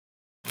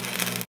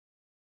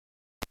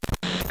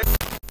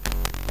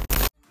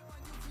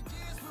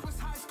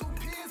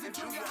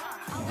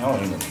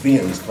don't even be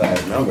in this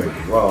class, man. I'm ready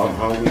to roll. I'm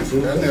hungry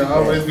too. That nigga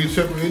always be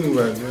tripping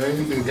anyway, man.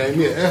 You just gave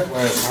me an F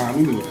last time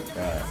anyway.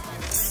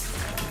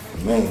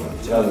 Man, I'm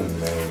telling you,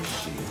 man.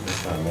 Shit,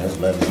 this time, man, it's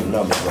letters and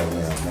numbers right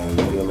now, man.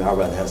 You feel me? I'd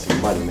rather have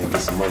some money, man.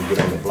 Get some money, get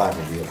on the block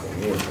and be up in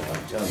here. I'm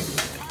telling you,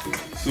 man.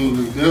 As soon as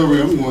it's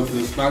delivery, I'm going to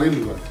the spot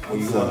anyway. Well,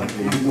 you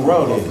can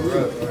roll it.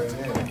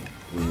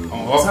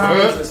 What time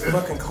is this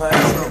fucking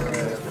class over,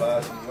 man?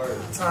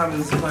 What time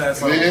is this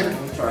class over?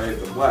 I'm trying to hit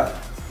the block.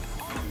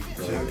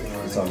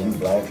 It's on you,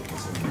 Black.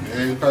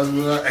 Yeah, you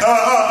probably like,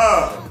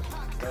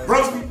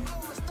 Brody,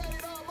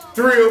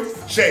 Thrill,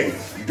 Shady.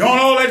 You don't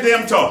all that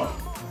damn talk.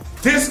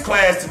 This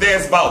class today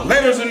is about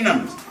letters and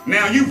numbers.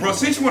 Now you, bro,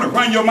 since you want to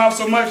run your mouth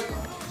so much,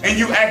 and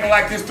you acting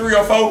like this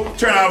 304,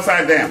 turn it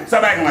upside down.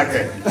 Stop acting like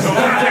that. So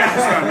let me tell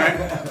you something,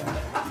 man.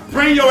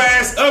 Bring your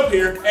ass up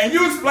here and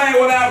you explain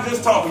what I was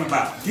just talking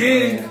about.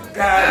 Yeah,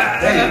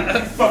 God damn.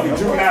 You fucking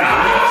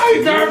juvenile.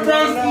 you got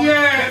Brody,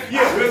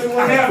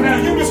 yeah. Now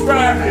you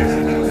describe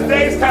this.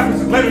 Today's topic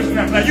is letters and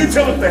numbers. Now you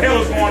tell us the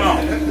hell is going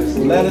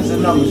on. Letters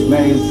and numbers,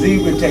 man.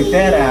 Z would take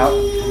that out,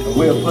 and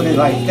we'll put it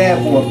like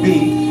that for a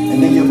B.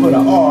 And then you put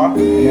an R,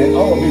 and that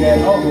O will be that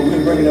O, but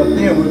we'll bring it up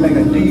there, we'll make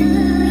a D.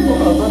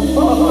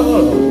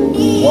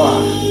 Why?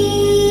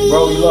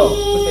 Brody low.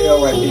 Put the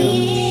L right there.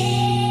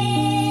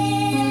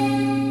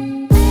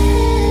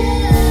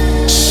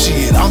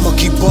 Shit, I'ma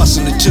keep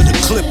busting until the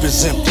clip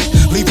is empty.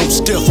 Leave them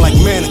stiff like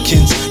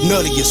mannequins,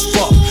 nutty as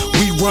fuck.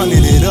 We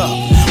running it up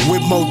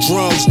with more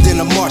drums than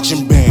a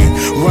marching band.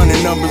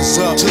 Running numbers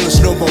up till there's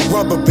no more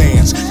rubber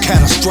bands.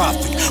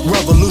 Catastrophic,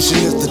 revolution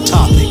is the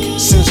topic.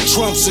 Since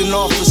Trump's in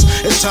office,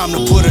 it's time to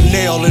put a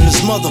nail in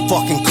his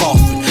motherfucking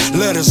coffin.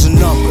 Letters and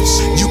numbers,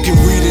 you can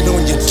read it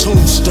on your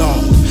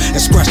tombstone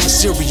and scratch the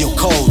serial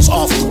codes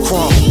off the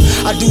chrome.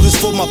 I do this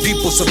for my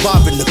people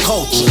surviving the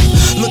culture.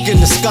 Look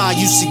in the sky,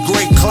 you see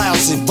gray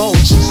clouds and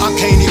vultures. I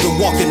can't even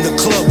walk in the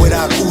club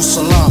without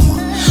Usalama.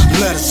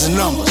 Letters and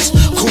numbers,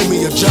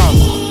 Kumi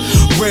Ajama.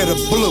 Red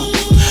or blue,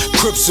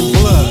 Crips and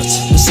Bloods,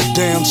 it's a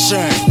damn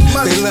shame.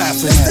 They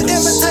laughing at us. It's the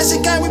imitation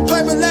game, we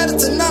play with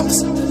letters and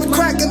numbers. We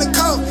cracking the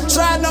code,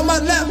 sliding on my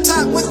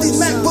laptop with these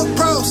MacBook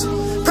Pros.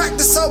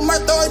 Practice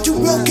Omerta or you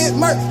will get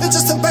murked. It's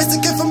just some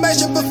basic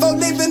information before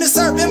leaving this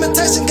earth.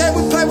 Imitation game,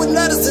 we play with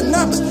letters and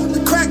numbers.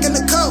 We cracking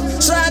the code,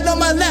 sliding on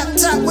my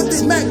laptop with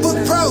these MacBook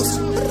Pros.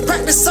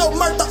 Practice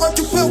Omerta or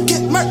you will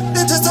get murked.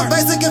 It's just some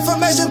basic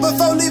information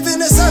before leaving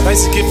this earth.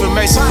 Basic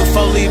information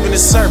before leaving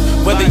this earth.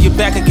 Whether you're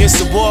back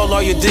against the wall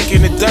or you're dick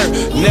in the dirt.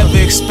 Never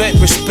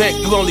expect respect,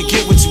 you only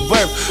get what you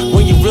worth.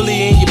 When you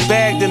really in your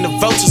bag, then the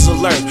vultures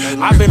alert.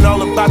 I've been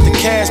all about the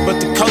cash,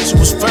 but the culture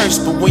was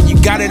first. But when you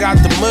got it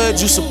out the mud,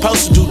 you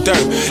supposed to do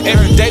dirt.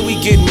 Every day we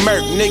getting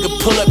murked, nigga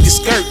pull up your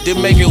skirt.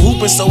 Then make it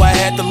hooping, so I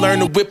had to learn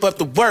to whip up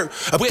the work.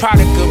 A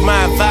product of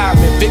my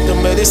environment,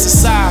 victim of this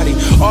society.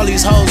 All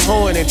these hoes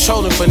hoeing and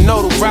trolling for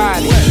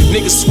notoriety.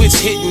 Niggas switch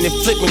hitting and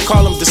flipping,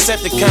 call them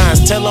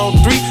Decepticons. Tell on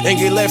 3 and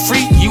get left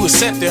free, you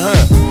accept it,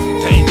 huh?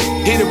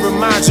 Here to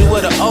remind you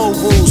of the old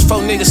rules.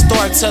 Before niggas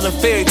start telling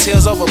fairy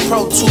tales over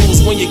Pro Tools.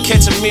 When you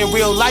catch them in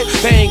real life,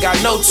 they ain't got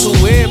no tool.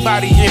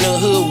 Everybody in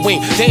the hood wink,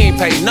 they ain't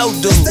pay no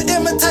dues. It's the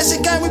imitation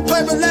game, we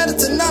play with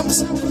letters and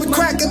numbers. We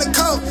cracking the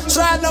code,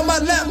 sliding on my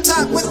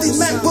laptop with these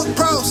MacBook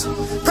Pros.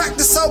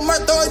 Practice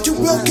Omerta or you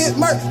will get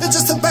murked. It's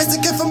just some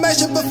basic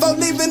information before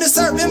leaving this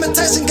earth.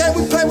 Imitation game,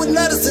 we play with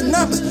letters and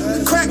numbers.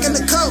 We cracking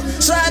the code,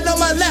 sliding on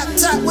my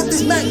laptop with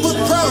these MacBook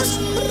Pros.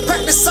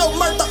 Practice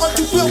Omerta or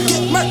you will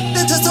get murked.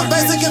 It's just some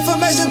basic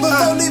information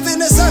before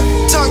leaving this earth.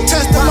 Talk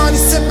testimony,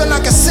 sipping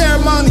like a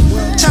ceremony.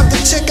 Chop the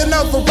chicken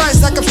over rice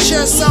like I'm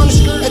sharing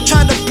Sony. And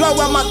try to blow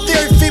out my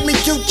theory, feed me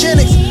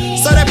eugenics.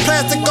 So that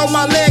plastic on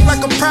my leg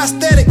like a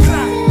prosthetic.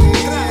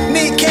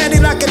 Need candy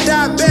like a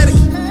diabetic.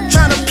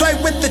 Try to play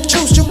with the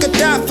juice, you could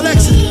die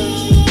flexing.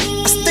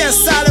 I stand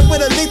solid with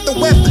a lethal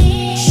weapon.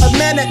 A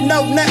man that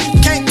know nothing,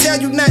 can't tell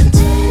you nothing.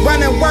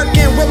 Running,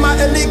 working with my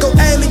illegal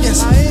aliens.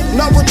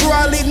 Noble Drew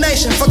Ali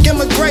Nation, fuck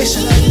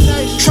immigration.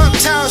 Trump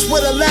Towers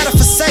with a ladder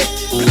for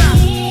safety.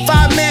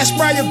 5-man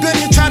spray your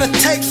building, try to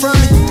take from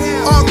me.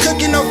 All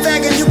cooking, no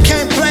fagging, you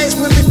can't blaze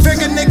with me.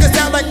 Figure niggas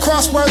out like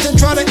crosswords and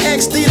try to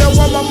XD. Don't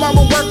want my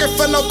mama working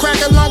for no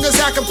crack as long as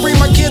I can free.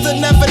 My kids will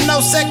never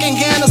know second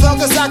hand as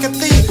long as I can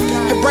thieve.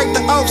 And break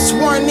the oath,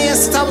 sworn in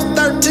since I was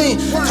 13.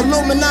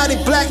 Illuminati,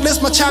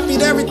 blacklist, my chop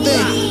eat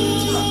everything.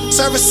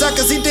 Serving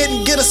suckers, he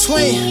didn't get a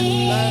swing.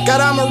 Got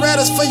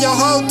Omerettas for your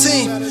whole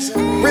team.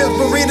 Real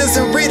burritos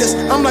and readers,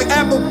 I'm like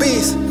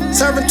Applebee's.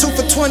 Serving 2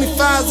 for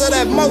 25s of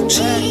that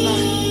mochi.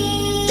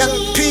 Got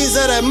the peas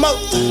of that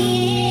mocha.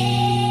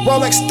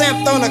 Rolex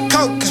stamped on a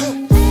coca.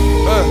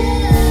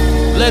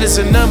 Letters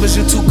and numbers,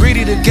 you too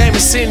greedy, the game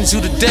is sentence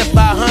you to death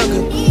by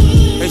hunger.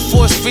 They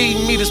force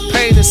feeding me this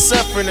pain and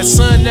suffering. The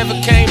sun never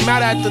came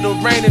out after the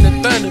rain and the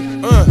thunder.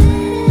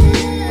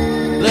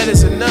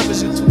 Letters and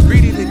numbers, you too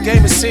greedy, the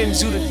game is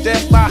sentence you to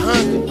death by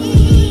hunger.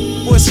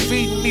 Force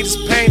feeding me this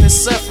pain and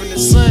suffering. The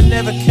sun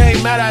never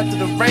came out after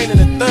the rain and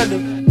the thunder.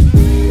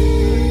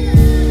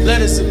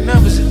 Letters and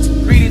numbers, you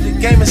too greedy, the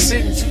game is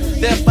sentence you to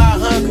death by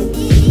hunger.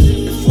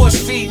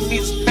 Force feeding me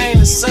this pain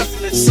and suffering.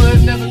 suffering, the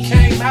sun never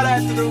came out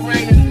after the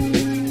rain.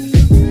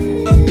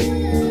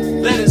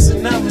 Letters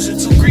and numbers, you're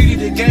too greedy,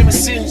 the game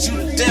is sends you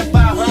to death by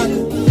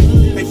hunger.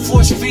 They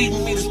force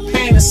feeding me this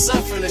pain and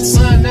suffering, the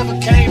sun never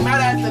came out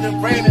after the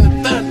rain and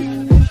the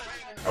thunder.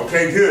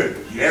 Okay, good.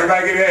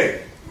 Everybody get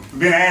ahead.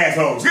 Being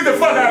assholes. Get the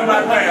fuck out of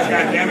my class,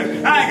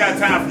 goddammit. I ain't got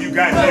time for you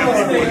goddamn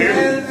people in here.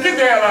 Get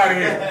the hell out of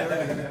here.